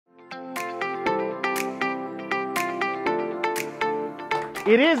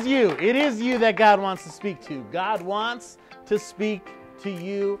It is you. It is you that God wants to speak to. God wants to speak to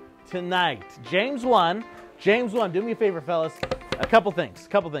you tonight. James 1. Do me a favor, fellas. A couple things.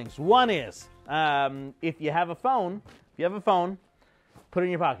 One is, if you have a phone, put it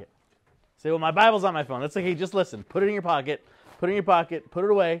in your pocket. Say, well, my Bible's on my phone. That's okay. Just listen. Put it in your pocket. Put it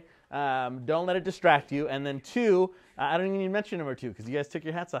away. Don't let it distract you. And then two, I don't even need to mention number two because you guys took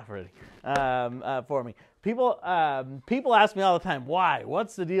your hats off already for me. People ask me all the time, why?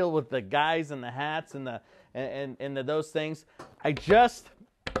 What's the deal with the guys and the hats and those things? There's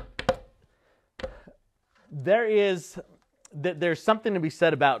something to be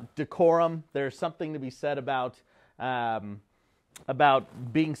said about decorum. There's something to be said about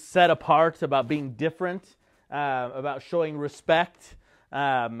being set apart, about being different, about showing respect.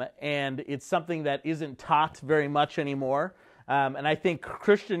 And it's something that isn't taught very much anymore. And I think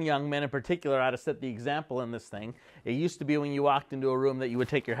Christian young men in particular ought to set the example in this thing. It used to be when you walked into a room that you would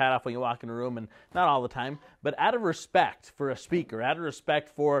take your hat off when you walk in a room, and not all the time, but out of respect for a speaker, out of respect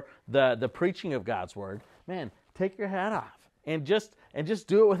for the preaching of God's word, man, take your hat off and just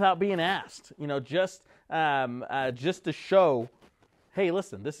do it without being asked. Just to show, hey,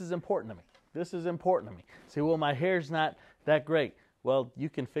 listen, this is important to me. Say, well, my hair's not that great. Well, you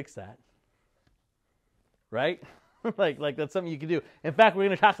can fix that, right? like that's something you can do. In fact, we're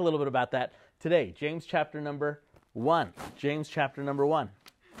going to talk a little bit about that today. James chapter number 1. James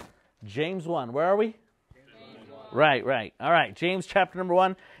 1. Where are we? James 1. Right. All right. James chapter number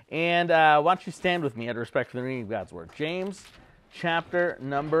 1. And why don't you stand with me out of respect for the reading of God's word. James chapter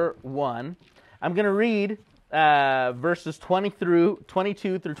number 1. I'm going to read verses 22 through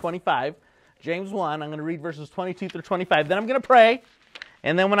 25. James 1, I'm going to read verses 22 through 25. Then I'm going to pray,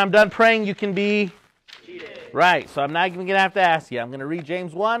 and then when I'm done praying, you can be seated. Right, so I'm not even going to have to ask you. I'm going to read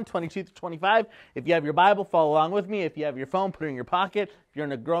James 1, 22 through 25. If you have your Bible, follow along with me. If you have your phone, put it in your pocket. If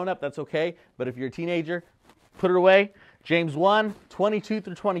you're a grown-up, that's okay. But if you're a teenager, put it away. James 1, 22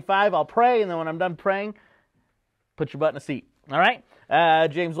 through 25. I'll pray, and then when I'm done praying, put your butt in a seat. All right?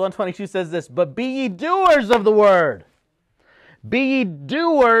 James 1, 22 says this, "But be ye doers of the word. Be ye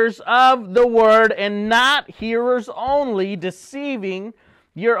doers of the word, and not hearers only, deceiving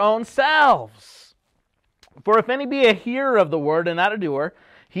your own selves. For if any be a hearer of the word and not a doer,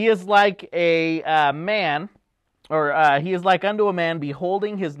 he is like he is like unto a man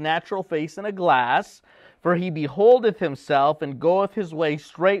beholding his natural face in a glass. For he beholdeth himself, and goeth his way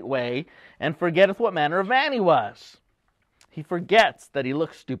straightway, and forgetteth what manner of man he was." He forgets that he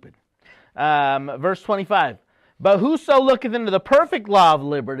looks stupid. Verse 25. "But whoso looketh into the perfect law of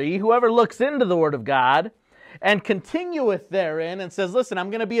liberty, whoever looks into the word of God, and continueth therein," and says, listen,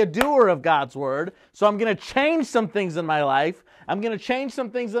 I'm going to be a doer of God's word, so I'm going to change some things in my life. I'm going to change some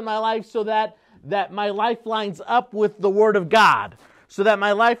things in my life so that my life lines up with the word of God, so that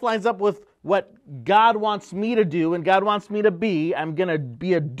my life lines up with what God wants me to do and God wants me to be. I'm going to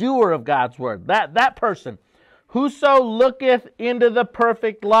be a doer of God's word. That person, whoso looketh into the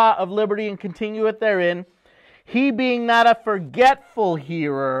perfect law of liberty and continueth therein, he being not a forgetful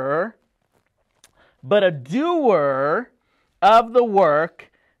hearer, but a doer of the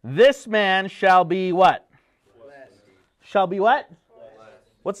work, this man shall be what? Blessed. Shall be what?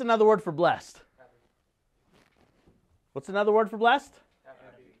 Blessed. What's another word for blessed? What's another word for blessed?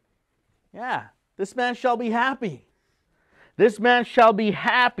 Happy. Yeah. This man shall be happy. This man shall be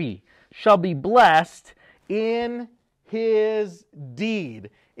happy, shall be blessed in his deed,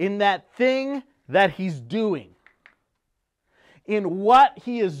 in that thing that he's doing, in what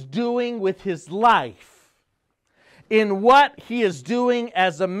he is doing with his life, in what he is doing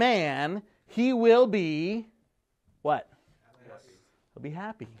as a man. He will be what? Happy. He'll be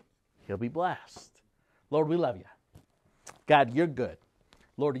happy. He'll be blessed. Lord, we love you. God, you're good.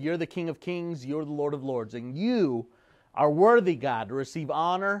 Lord, you're the King of Kings. You're the Lord of Lords. And you are worthy, God, to receive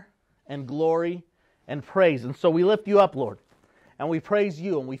honor and glory and praise. And so we lift you up, Lord. And we praise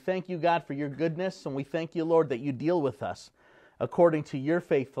you, and we thank you, God, for your goodness, and we thank you, Lord, that you deal with us according to your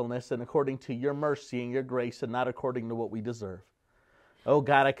faithfulness and according to your mercy and your grace, and not according to what we deserve. Oh,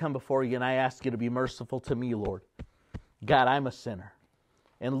 God, I come before you, and I ask you to be merciful to me, Lord. God, I'm a sinner.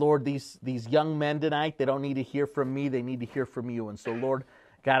 And, Lord, these young men tonight, they don't need to hear from me. They need to hear from you. And so, Lord,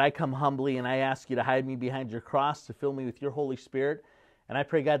 God, I come humbly, and I ask you to hide me behind your cross, to fill me with your Holy Spirit. And I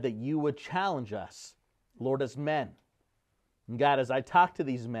pray, God, that you would challenge us, Lord, as men. And God, as I talk to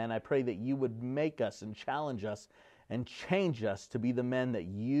these men, I pray that you would make us and challenge us and change us to be the men that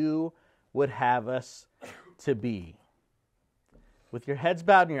you would have us to be. With your heads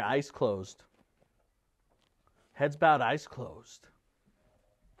bowed and your eyes closed. Heads bowed, eyes closed.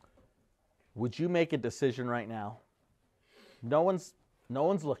 Would you make a decision right now? No one's No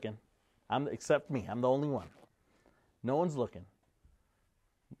one's looking. Except me. I'm the only one. No one's looking.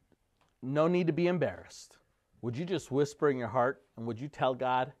 No need to be embarrassed. Would you just whisper in your heart and would you tell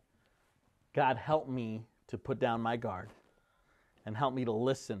God, God, help me to put down my guard and help me to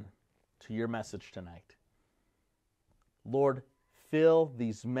listen to your message tonight. Lord, fill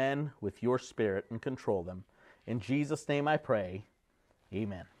these men with your spirit and control them. In Jesus' name I pray,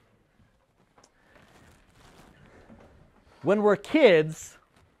 amen. When we're kids,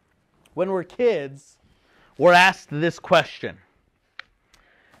 we're asked this question.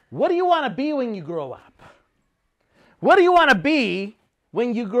 What do you want to be when you grow up? What do you want to be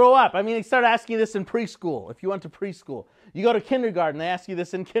when you grow up? I mean, they start asking you this in preschool, if you went to preschool. You go to kindergarten, they ask you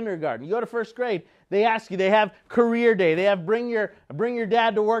this in kindergarten. You go to first grade, they ask you, they have career day, they have bring your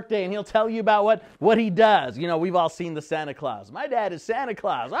dad to work day, and he'll tell you about what he does. You know, we've all seen the Santa Claus. My dad is Santa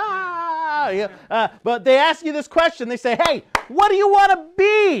Claus. But they ask you this question. They say, hey, what do you want to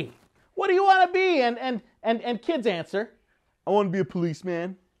be? What do you want to be? And kids answer, I want to be a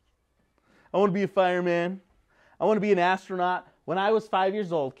policeman. I want to be a fireman. I want to be an astronaut. When I was 5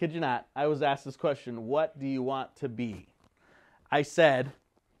 years old, kid you not, I was asked this question, what do you want to be? I said,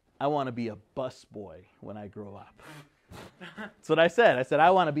 I want to be a busboy when I grow up. That's what I said. I said, I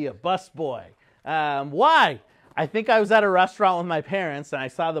want to be a busboy. Why? I think I was at a restaurant with my parents, and I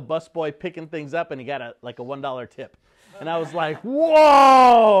saw the busboy picking things up, and he got a $1 tip. And I was like,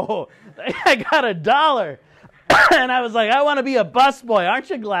 whoa, I got $1. And I was like, I want to be a busboy. Aren't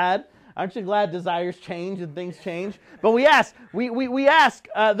you glad? Aren't you glad desires change and things change? But we ask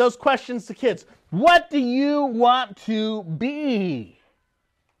those questions to kids. What do you want to be?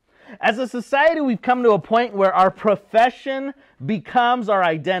 As a society, we've come to a point where our profession becomes our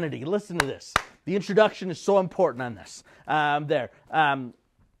identity. Listen to this. The introduction is so important on this.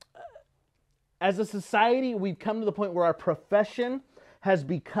 As a society, we've come to the point where our profession has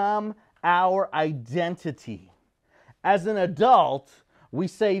become our identity. As an adult, we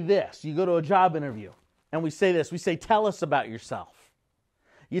say this. You go to a job interview, and we say this. We say, tell us about yourself.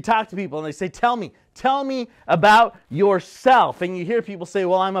 You talk to people, and they say, tell me about yourself. And you hear people say,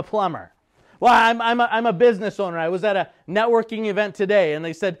 well, I'm a plumber. Well, I'm a business owner. I was at a networking event today, and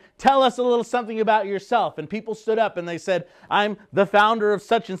they said, tell us a little something about yourself. And people stood up, and they said, I'm the founder of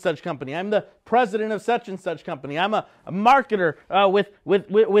such and such company. I'm the president of such and such company. I'm a marketer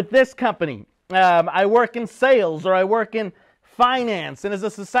with this company. I work in sales, or I work in finance. And as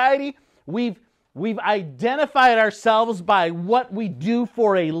a society, we've identified ourselves by what we do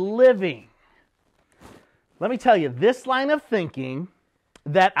for a living. Let me tell you, this line of thinking,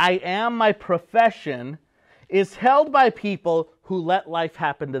 that I am my profession, is held by people who let life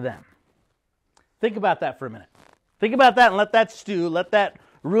happen to them. Think about that for a minute. Think about that and let that stew, let that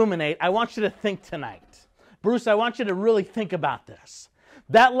ruminate. I want you to think tonight. Bruce, I want you to really think about this.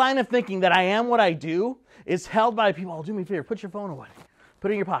 That line of thinking that I am what I do is held by people. Oh, do me a favor, put your phone away. Put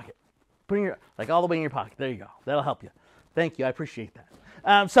it in your pocket. Put it in all the way in your pocket. There you go. That'll help you. Thank you. I appreciate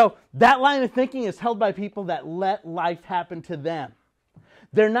that. So that line of thinking is held by people that let life happen to them.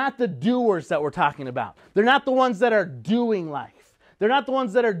 They're not the doers that we're talking about. They're not the ones that are doing life. They're not the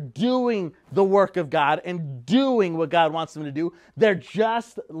ones that are doing the work of God and doing what God wants them to do. They're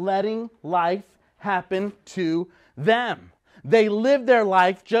just letting life happen to them. They live their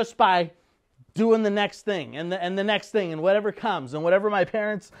life just by doing the next thing and the next thing and whatever comes and whatever my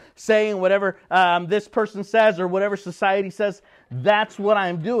parents say and whatever this person says or whatever society says, that's what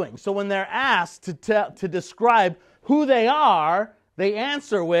I'm doing. So when they're asked to describe who they are, they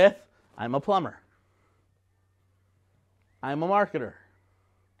answer with, I'm a plumber. I'm a marketer.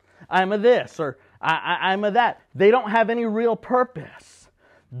 I'm a this or I'm a that. They don't have any real purpose.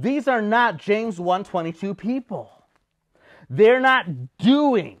 These are not James 1:22 people. They're not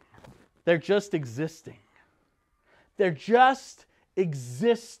doing. They're just existing. They're just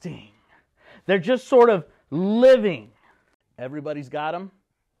existing. They're just sort of living. Everybody's got them,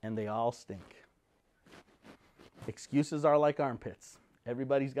 and they all stink. Excuses are like armpits.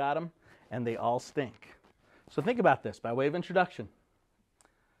 Everybody's got them, and they all stink. So think about this by way of introduction.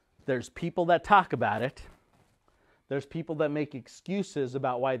 There's people that talk about it. There's people that make excuses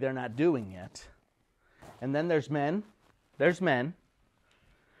about why they're not doing it. And then there's men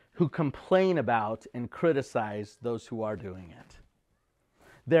who complain about and criticize those who are doing it.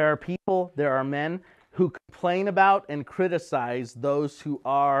 There are men who complain about and criticize those who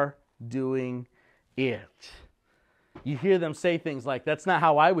are doing it. You hear them say things like, that's not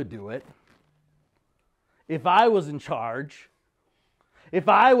how I would do it. If I was in charge, if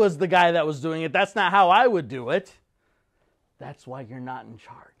I was the guy that was doing it, that's not how I would do it. That's why you're not in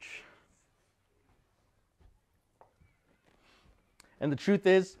charge. And the truth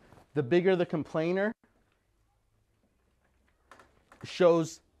is, the bigger the complainer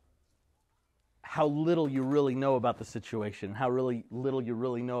shows how little you really know about the situation, how really little you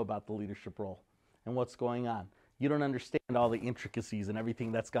really know about the leadership role and what's going on. You don't understand all the intricacies and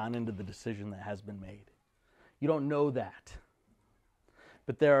everything that's gone into the decision that has been made. You don't know that.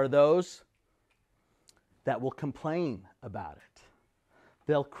 But there are those that will complain about it.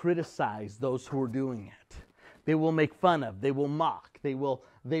 They'll criticize those who are doing it. They will make fun of. They will mock. They will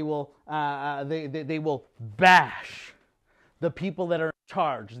bash the people that are in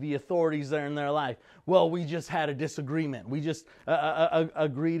charge, the authorities that are in their life. Well, we just had a disagreement. We just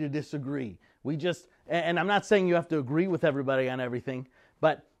agree to disagree. And I'm not saying you have to agree with everybody on everything,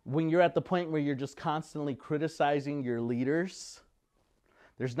 but when you're at the point where you're just constantly criticizing your leaders,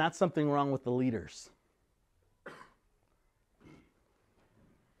 there's not something wrong with the leaders.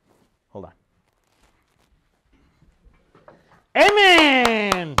 Hold on.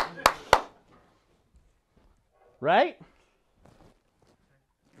 Amen! Right?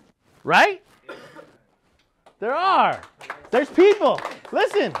 Right? There are. There's people.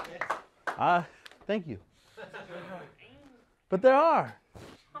 Listen. Thank you. But there are.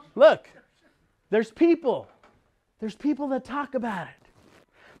 Look. There's people. There's people that talk about it.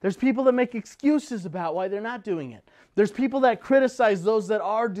 There's people that make excuses about why they're not doing it. There's people that criticize those that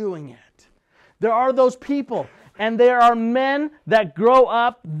are doing it. There are those people. And there are men that grow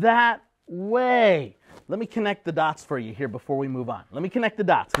up that way. Let me connect the dots for you here before we move on. Let me connect the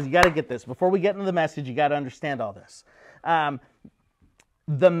dots because you got to get this. Before we get into the message, you got to understand all this.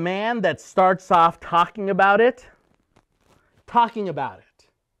 The man that starts off talking about it,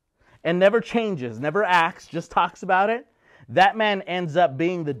 and never changes, never acts, just talks about it, that man ends up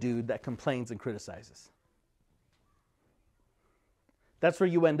being the dude that complains and criticizes. That's where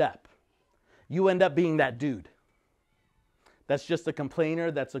you end up. You end up being that dude. That's just a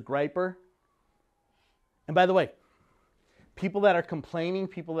complainer, that's a griper. And by the way, people that are complaining,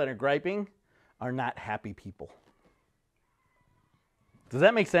 people that are griping, are not happy people. Does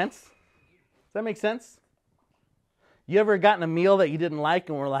that make sense? Does that make sense? You ever gotten a meal that you didn't like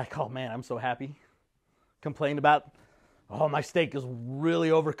and were like, oh man, I'm so happy? Complained about, oh, my steak is really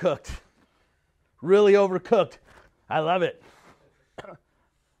overcooked. Really overcooked. I love it.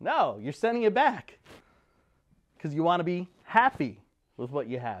 No, you're sending it back because you want to be happy with what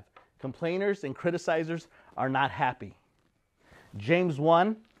you have. Complainers and criticizers are not happy. James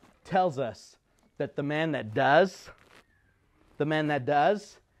 1 tells us that the man that does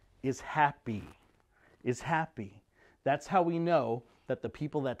is happy. That's how we know that the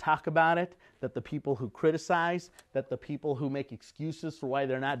people that talk about it, that the people who criticize, that the people who make excuses for why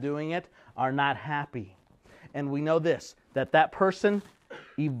they're not doing it are not happy. And we know this, that person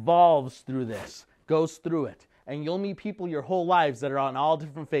evolves through this, goes through it. And you'll meet people your whole lives that are on all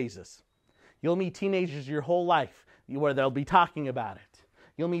different phases. You'll meet teenagers your whole life where they'll be talking about it.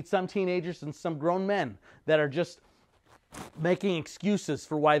 You'll meet some teenagers and some grown men that are just making excuses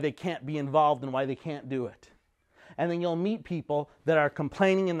for why they can't be involved and why they can't do it. And then you'll meet people that are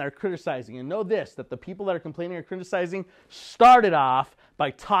complaining and they're criticizing. And know this, that the people that are complaining or criticizing started off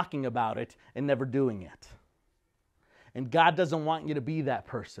by talking about it and never doing it. And God doesn't want you to be that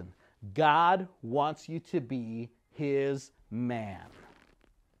person. God wants you to be His man.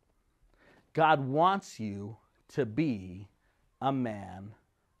 God wants you to be a man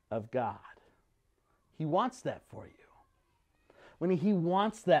of God. He wants that for you. When He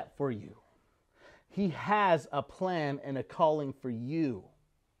wants that for you, He has a plan and a calling for you.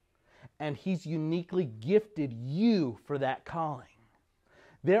 And He's uniquely gifted you for that calling.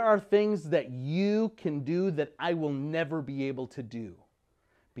 There are things that you can do that I will never be able to do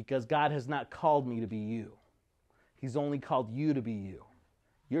because God has not called me to be you. He's only called you to be you.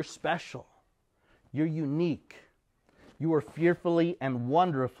 You're special. You're unique. You are fearfully and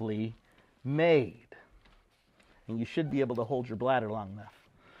wonderfully made. And you should be able to hold your bladder long enough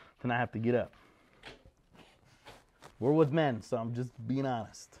to not have to get up. We're with men, so I'm just being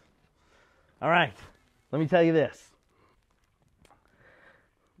honest. All right, let me tell you this.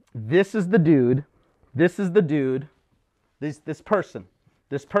 This is the dude, this person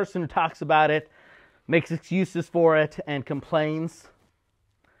who talks about it, makes excuses for it, and complains.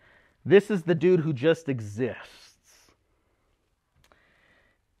 This is the dude who just exists.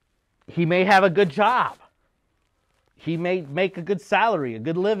 He may have a good job. He may make a good salary, a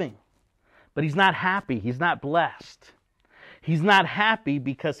good living. But he's not happy. He's not blessed. He's not happy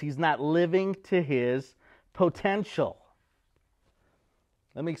because he's not living to his potential.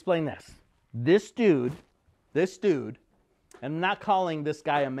 Let me explain this. This dude, and I'm not calling this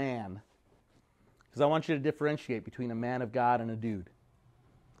guy a man, Because I want you to differentiate between a man of God and a dude.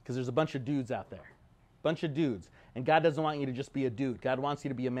 Because there's a bunch of dudes out there. Bunch of dudes. And God doesn't want you to just be a dude. God wants you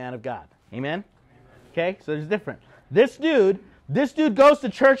to be a man of God. Amen? Okay? So there's different. This dude goes to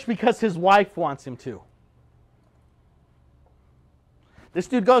church because his wife wants him to. This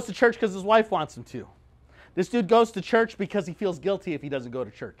dude goes to church because his wife wants him to. This dude goes to church because he feels guilty if he doesn't go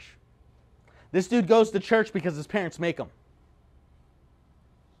to church. This dude goes to church because his parents make him.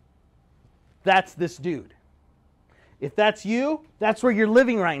 That's this dude. If that's you, that's where you're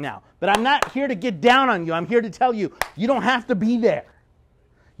living right now. But I'm not here to get down on you. I'm here to tell you, you don't have to be there.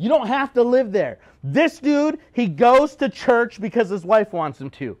 You don't have to live there. This dude, he goes to church because his wife wants him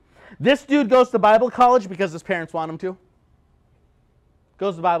to. This dude goes to Bible college because his parents want him to.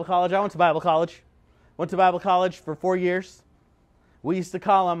 Goes to Bible college. I went to Bible college. Went to Bible college for 4 years. We used to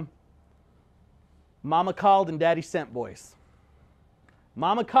call them Mama called and Daddy sent boys.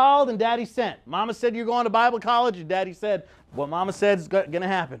 Mama called and Daddy sent. Mama said you're going to Bible college, and Daddy said what Mama said is going to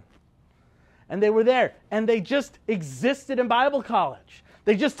happen. And they were there, and they just existed in Bible college.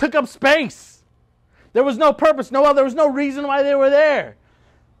 They just took up space. There was no purpose, there was no reason why they were there.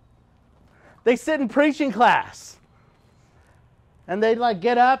 They sit in preaching class, and they'd like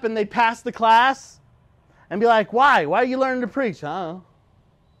get up and they'd pass the class and be like, why? Why are you learning to preach? I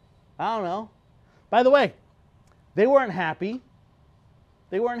don't know. By the way, they weren't happy.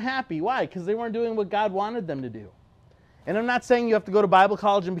 They weren't happy. Why? Because they weren't doing what God wanted them to do. And I'm not saying you have to go to Bible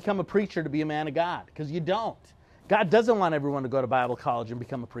college and become a preacher to be a man of God, because you don't. God doesn't want everyone to go to Bible college and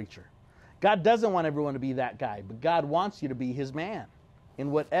become a preacher. God doesn't want everyone to be that guy, but God wants you to be his man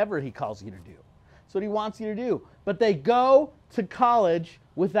in whatever he calls you to do. That's what he wants you to do. But they go to college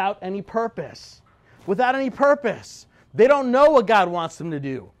without any purpose. Without any purpose. They don't know what God wants them to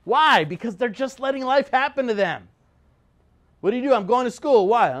do. Why? Because they're just letting life happen to them. What do you do? I'm going to school.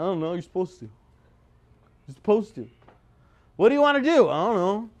 Why? I don't know. You're supposed to. You're supposed to. What do you want to do? I don't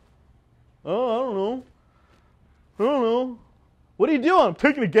know. Oh, I don't know. I don't know. What are you doing? I'm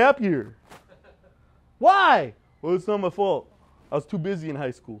taking a gap year. Why? Well, it's not my fault. I was too busy in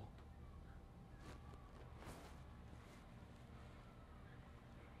high school.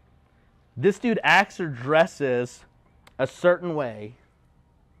 This dude acts or dresses a certain way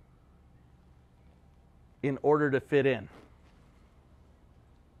in order to fit in.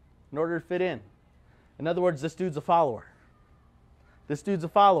 In order to fit in. In other words, this dude's a follower. This dude's a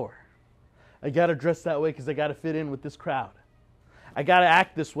follower. I got to dress that way because I got to fit in with this crowd. I got to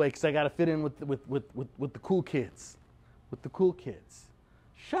act this way because I got to fit in with the cool kids. With the cool kids.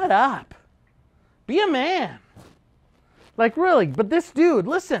 Shut up. Be a man. Like, really. But this dude,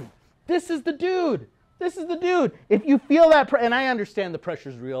 listen. This is the dude. This is the dude. If you feel that, and I understand the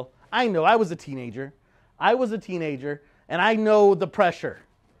pressure's real. I know. I was a teenager. And I know the pressure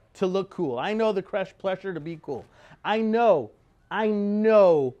to look cool. I know the pressure to be cool. I know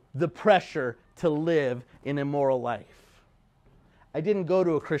the pressure to live an immoral life. I didn't go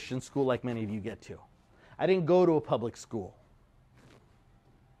to a Christian school like many of you get to. I didn't go to a public school.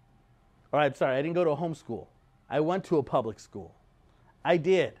 I didn't go to a home school. I went to a public school. I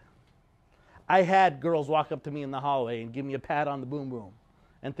did. I had girls walk up to me in the hallway and give me a pat on the boom boom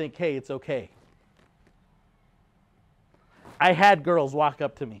and think, hey, it's okay. I had girls walk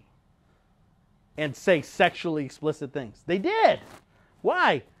up to me and say sexually explicit things. They did.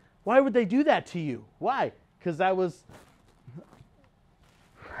 Why? Why would they do that to you? Why? Because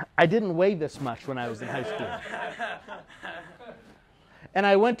I didn't weigh this much when I was in high school. And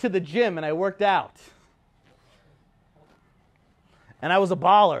I went to the gym and I worked out. And I was a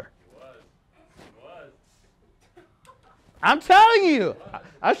baller. He was. I'm telling you.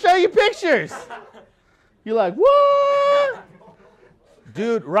 I'll show you pictures. You're like, what?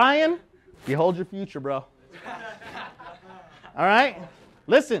 Dude, Ryan, you hold your future, bro. All right?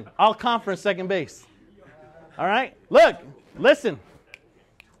 Listen, all conference second base. All right? Look, listen.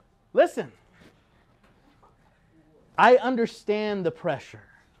 I understand the pressure.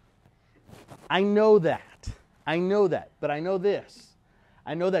 I know that. But I know this.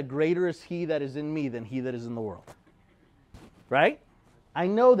 I know that greater is he that is in me than he that is in the world. Right? I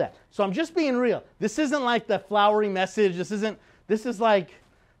know that. So I'm just being real. This isn't like the flowery message. This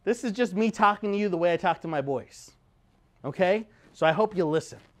is just me talking to you the way I talk to my boys. Okay? So I hope you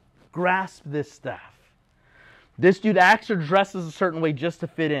listen. Grasp this stuff. This dude acts or dresses a certain way just to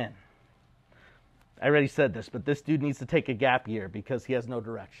fit in. I already said this, but this dude needs to take a gap year because he has no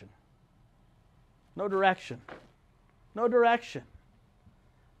direction. No direction. No direction.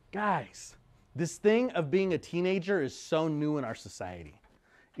 Guys, this thing of being a teenager is so new in our society.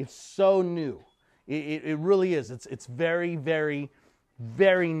 It's so new. It really is. It's very, very,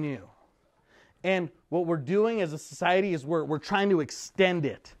 very new. And what we're doing as a society is we're trying to extend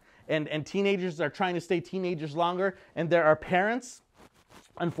it. And teenagers are trying to stay teenagers longer. And there are parents,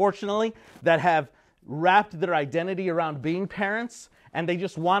 unfortunately, that have wrapped their identity around being parents, and they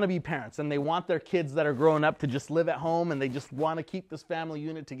just want to be parents, and they want their kids that are growing up to just live at home, and they just want to keep this family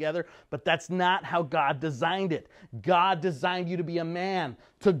unit together. But that's not how God designed it. God designed you to be a man,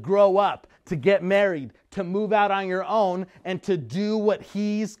 to grow up, to get married, to move out on your own, and to do what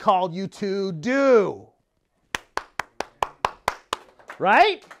He's called you to do.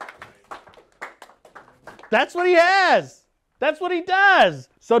 Right? That's what He has. That's what He does.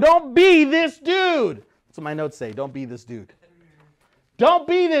 So don't be this dude. That's what my notes say. Don't be this dude. Don't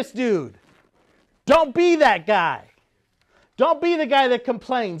be this dude. Don't be that guy. Don't be the guy that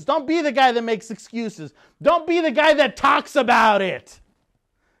complains. Don't be the guy that makes excuses. Don't be the guy that talks about it.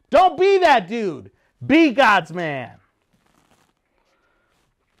 Don't be that dude. Be God's man.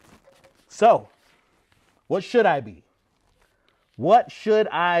 So, what should I be? What should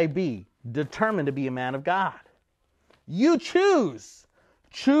I be? Determined to be a man of God. You choose.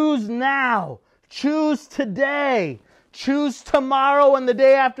 Choose now. Choose today. Choose tomorrow and the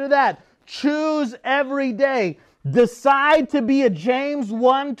day after that. Choose every day. Decide to be a James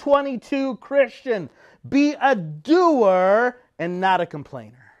 1:22 Christian. Be a doer and not a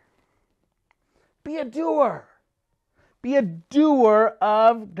complainer. Be a doer. Be a doer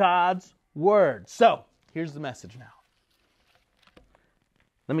of God's word. So, here's the message now.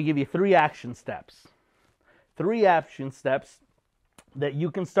 Let me give you 3 action steps. 3 action steps that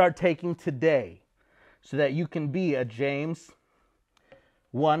you can start taking today so that you can be a James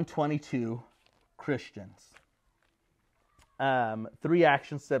 1:22 Christians. 3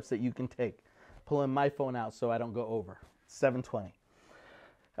 action steps that you can take. Pulling my phone out so I don't go over. 7:20.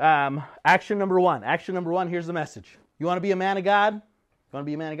 Action number 1. Action number 1, here's the message. You want to be a man of God? You want to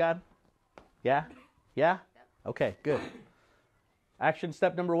be a man of God? Yeah? Yeah? Okay, good. Action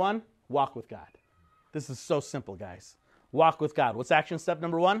step number 1, walk with God. This is so simple, guys. Walk with God. What's action step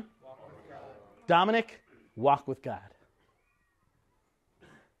number 1? Walk with God. Dominic, walk with God.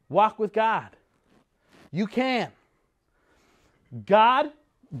 Walk with God. You can. God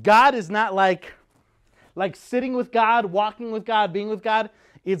is not like sitting with God, walking with God, being with God.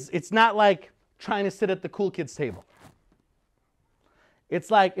 It's not like trying to sit at the cool kids table.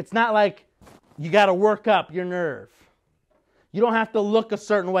 It's not like you got to work up your nerve. You don't have to look a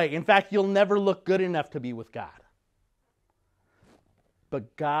certain way. In fact, you'll never look good enough to be with God.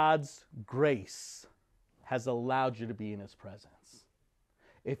 But God's grace has allowed you to be in His presence.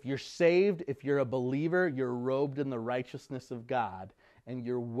 If you're saved, if you're a believer, you're robed in the righteousness of God, and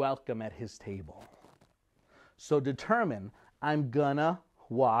you're welcome at His table. So determine, I'm gonna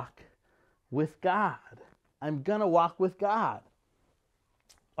walk with God. I'm gonna walk with God.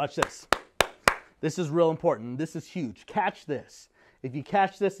 Watch this. This is real important. This is huge. Catch this. If you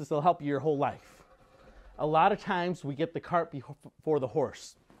catch this, this will help you your whole life. A lot of times we get the cart before the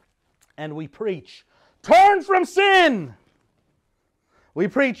horse, and we preach, turn from sin. We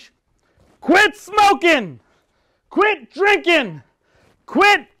preach, quit smoking, quit drinking,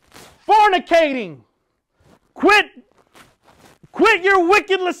 quit fornicating, quit your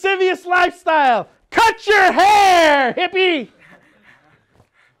wicked lascivious lifestyle, cut your hair, hippie.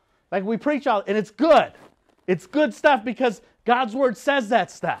 Like we preach all, and it's good. It's good stuff because God's word says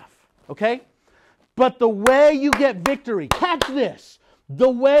that stuff, okay? But the way you get victory, catch this, the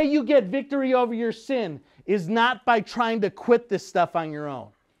way you get victory over your sin is not by trying to quit this stuff on your own.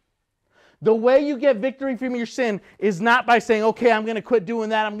 The way you get victory from your sin is not by saying, okay, I'm going to quit doing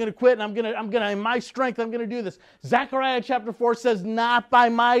that, I'm going to quit, and I'm going to, in my strength, I'm going to do this. Zechariah chapter 4 says, not by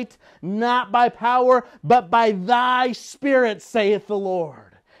might, not by power, but by thy Spirit, saith the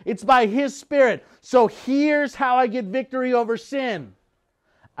Lord. It's by His Spirit. So here's how I get victory over sin.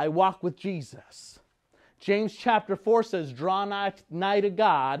 I walk with Jesus. James chapter 4 says, draw nigh to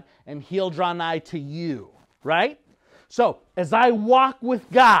God, and He'll draw nigh to you. Right? So, as I walk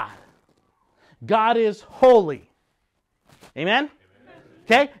with God, God is holy. Amen?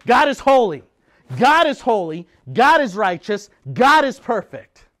 Okay? God is holy. God is holy. God is righteous. God is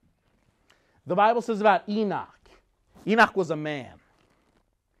perfect. The Bible says about Enoch. Enoch was a man.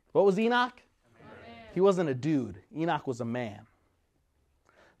 What was Enoch? He wasn't a dude. Enoch was a man.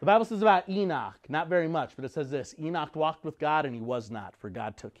 The Bible says about Enoch, not very much, but it says this, Enoch walked with God and he was not, for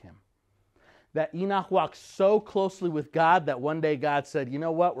God took him. That Enoch walked so closely with God that one day God said, you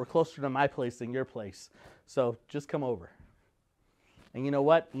know what, we're closer to my place than your place, so just come over. And you know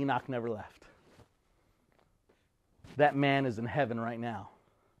what? Enoch never left. That man is in heaven right now,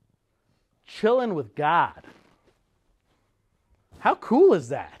 chilling with God. How cool is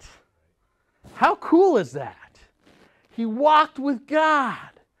that? How cool is that? He walked with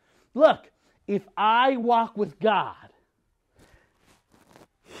God. Look, if I walk with God,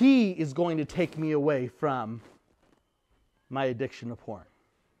 He is going to take me away from my addiction to porn.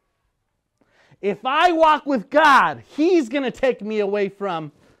 If I walk with God, He's going to take me away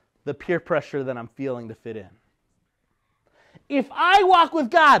from the peer pressure that I'm feeling to fit in. If I walk with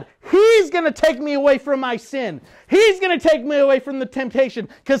God, He's going to take me away from my sin. He's going to take me away from the temptation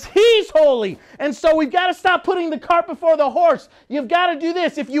because He's holy. And so we've got to stop putting the cart before the horse. You've got to do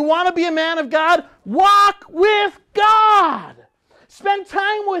this. If you want to be a man of God, walk with God. Spend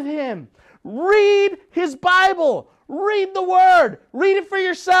time with Him. Read His Bible. Read the Word. Read it for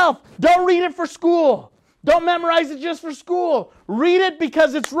yourself. Don't read it for school. Don't memorize it just for school. Read it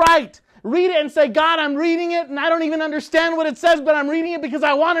because it's right. Read it and say, God, I'm reading it and I don't even understand what it says, but I'm reading it because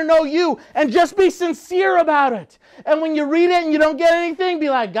I want to know You. And just be sincere about it. And when you read it and you don't get anything,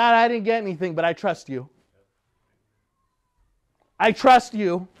 be like, God, I didn't get anything, but I trust You. I trust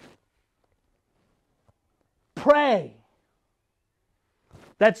You. Pray.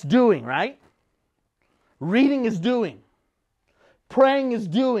 That's doing, right? Reading is doing. Praying is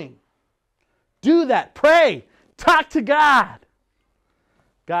doing. Do that. Pray. Talk to God.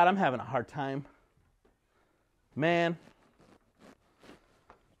 God, I'm having a hard time. Man,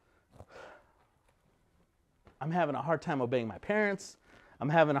 I'm having a hard time obeying my parents. I'm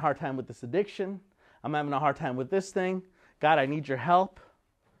having a hard time with this addiction. I'm having a hard time with this thing. God, I need Your help.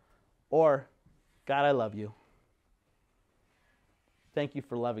 Or, God, I love You. Thank You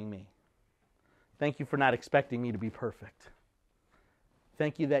for loving me. Thank You for not expecting me to be perfect.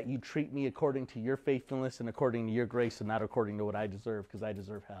 Thank You that You treat me according to Your faithfulness and according to Your grace and not according to what I deserve, because I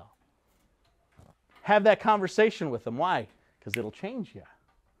deserve hell. Have that conversation with them. Why? Because it'll change you.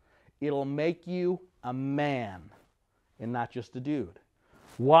 It'll make you a man and not just a dude.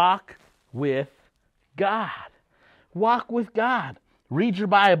 Walk with God. Walk with God. Read your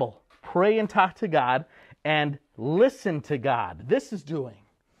Bible. Pray and talk to God and listen to God. This is doing.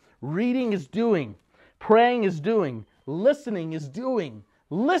 Reading is doing. Praying is doing. Listening is doing.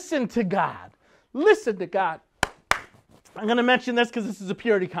 Listen to God. Listen to God. I'm going to mention this because this is a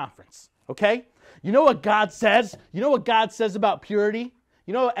purity conference. Okay? You know what God says? You know what God says about purity?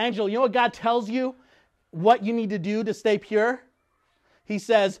 You know, Angel, you know what God tells you? What you need to do to stay pure? He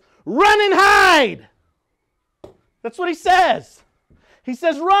says, run and hide. That's what He says. He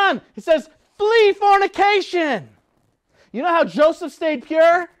says, run. He says, flee fornication. You know how Joseph stayed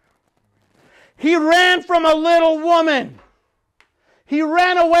pure? He ran from a little woman. He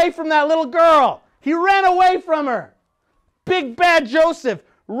ran away from that little girl. He ran away from her. Big bad Joseph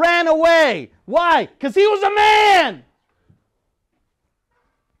ran away. Why? Because he was a man.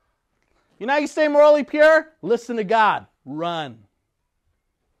 You know how you stay morally pure? Listen to God. Run.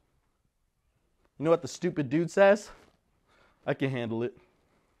 You know what the stupid dude says? I can handle it.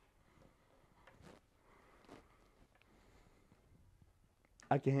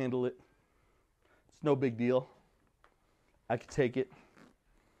 I can handle it. It's no big deal. I can take it.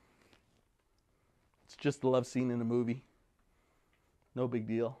 It's just a love scene in a movie. No big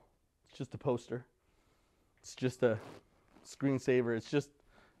deal. It's just a poster. It's just a screensaver. It's just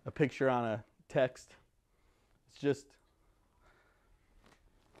a picture on a text. It's just...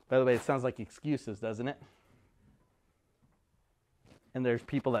 By the way, it sounds like excuses, doesn't it? And there's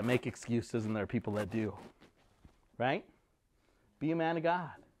people that make excuses and there are people that do. Right? Be a man of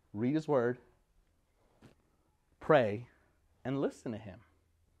God. Read His Word. Pray. And listen to Him.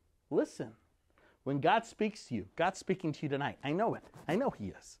 Listen. When God speaks to you, God's speaking to you tonight. I know it. I know He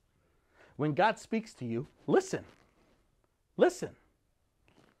is. When God speaks to you, listen. Listen.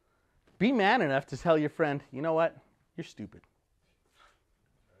 Be man enough to tell your friend, you know what? You're stupid.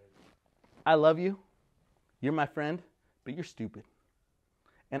 I love you. You're my friend, but you're stupid.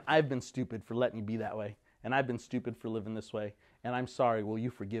 And I've been stupid for letting you be that way. And I've been stupid for living this way. And I'm sorry. Will you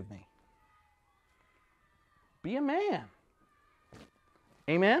forgive me? Be a man.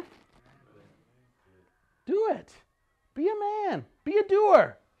 Amen? Do it. Be a man. Be a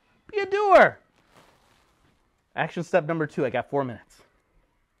doer. Be a doer. Action step number 2. I got 4 minutes.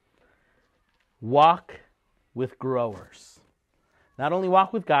 Walk with growers. Not only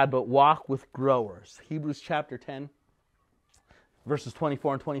walk with God, but walk with growers. Hebrews chapter 10, verses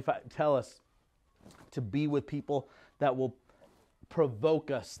 24 and 25 tell us to be with people that will provoke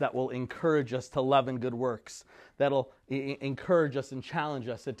us, that will encourage us to love and good works, that'll encourage us and challenge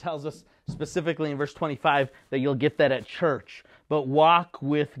us. It tells us specifically in verse 25 that you'll get that at church. But walk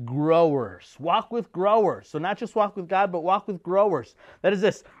with growers. Walk with growers. So not just walk with God, but walk with growers. That is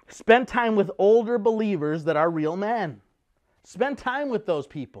this. Spend time with older believers that are real men. Spend time with those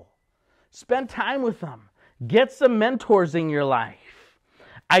people. Spend time with them. Get some mentors in your life.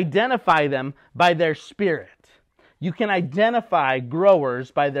 Identify them by their spirit. You can identify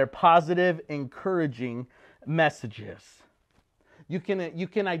growers by their positive, encouraging messages. You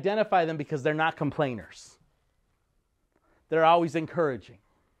can identify them because they're not complainers. They're always encouraging.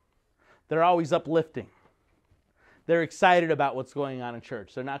 They're always uplifting. They're excited about what's going on in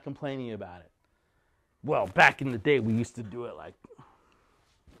church. They're not complaining about it. Well, back in the day, we used to do it like,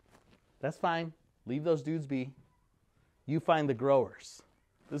 that's fine. Leave those dudes be. You find the growers.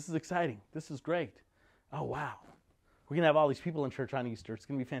 This is exciting. This is great. Oh, wow. We're going to have all these people in church on Easter. It's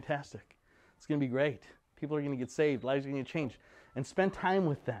going to be fantastic. It's going to be great. People are going to get saved. Lives are going to change. And spend time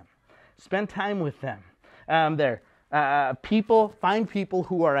with them. Spend time with them. Find people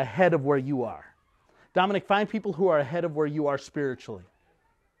who are ahead of where you are. Dominic, find people who are ahead of where you are spiritually.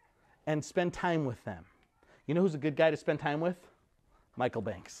 And spend time with them. You know who's a good guy to spend time with? Michael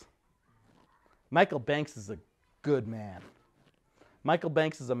Banks. Michael Banks is a good man. Michael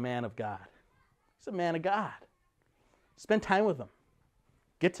Banks is a man of God. He's a man of God. Spend time with him.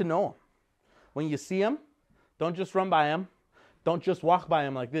 Get to know him. When you see him, don't just run by him. Don't just walk by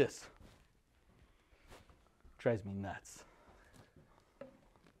him like this. Drives me nuts.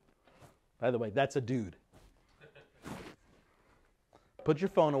 By the way, that's a dude. Put your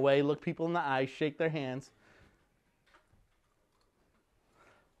phone away, look people in the eyes, shake their hands.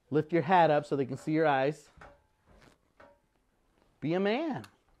 Lift your hat up so they can see your eyes. Be a man.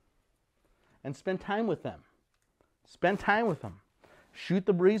 And spend time with them. Spend time with them. Shoot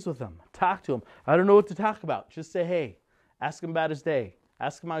the breeze with them. Talk to them. I don't know what to talk about. Just say, hey, ask him about his day.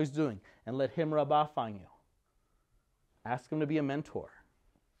 Ask him how he's doing. And let him rub off on you. Ask him to be a mentor.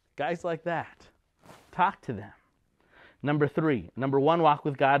 Guys like that. Talk to them. Number 3. Number 1, walk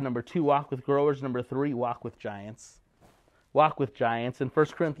with God. Number 2, walk with growers. Number 3, walk with giants. Walk with giants. In 1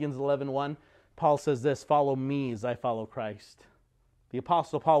 Corinthians 11:1, Paul says this, follow me as I follow Christ. The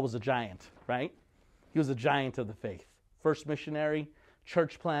Apostle Paul was a giant, right? He was a giant of the faith. First missionary,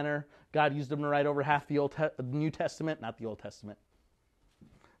 church planner. God used him to write over half the New Testament. Not the Old Testament.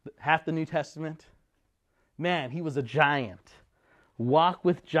 Half the New Testament. Man, he was a giant. Walk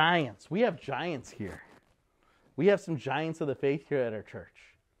with giants. We have giants here. We have some giants of the faith here at our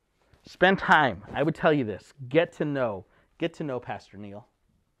church. Spend time. I would tell you this. Get to know Pastor Neil.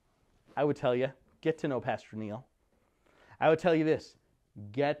 I would tell you, get to know Pastor Neil. I would tell you this.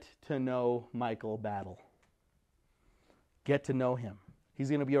 Get to know Michael Battle. Get to know him. He's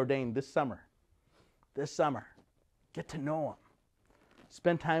going to be ordained this summer. This summer. Get to know him.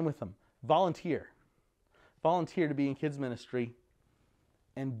 Spend time with him. Volunteer. Volunteer to be in kids ministry.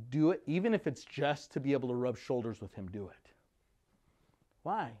 And do it, even if it's just to be able to rub shoulders with him, do it.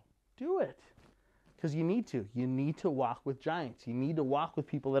 Why? Do it. Because you need to. You need to walk with giants. You need to walk with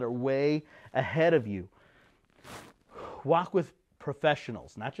people that are way ahead of you. Walk with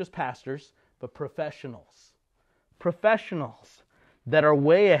professionals, not just pastors, but professionals. Professionals that are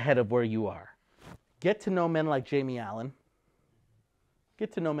way ahead of where you are. Get to know men like Jamie Allen.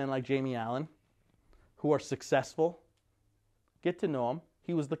 Get to know men like Jamie Allen who are successful. Get to know him.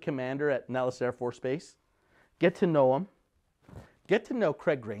 He was the commander at Nellis Air Force Base. Get to know him. Get to know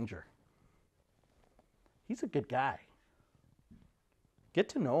Craig Granger. He's a good guy. Get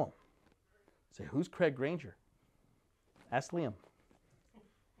to know him. Say, who's Craig Granger? Ask Liam.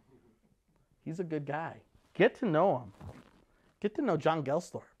 He's a good guy. Get to know him. Get to know John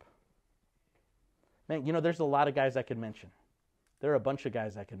Gelsthorpe. Man, you know, there's a lot of guys I could mention. There are a bunch of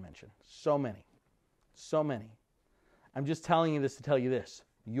guys I could mention. So many. So many. I'm just telling you this to tell you this.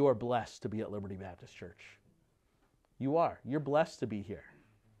 You are blessed to be at Liberty Baptist Church. You are. You're blessed to be here.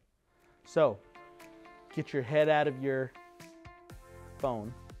 So, get your head out of your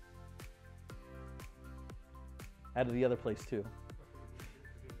phone. Out of the other place too.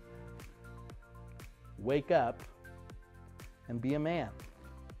 Wake up and be a man.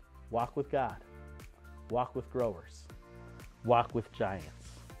 Walk with God. Walk with growers. Walk with giants.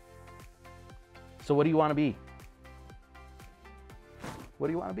 So what do you want to be? What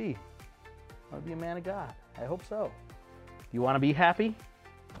do you want to be? I want to be a man of God. I hope so. Do you want to be happy?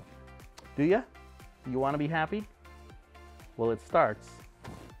 Do you? Do you want to be happy? Well, it starts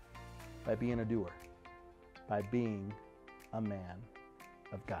by being a doer, by being a man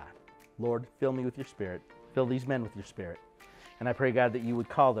of God. Lord, fill me with your Spirit. Fill these men with your Spirit. And I pray, God, that you would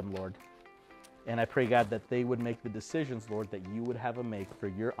call them, Lord. And I pray, God, that they would make the decisions, Lord, that you would have them make for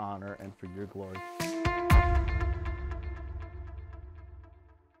your honor and for your glory.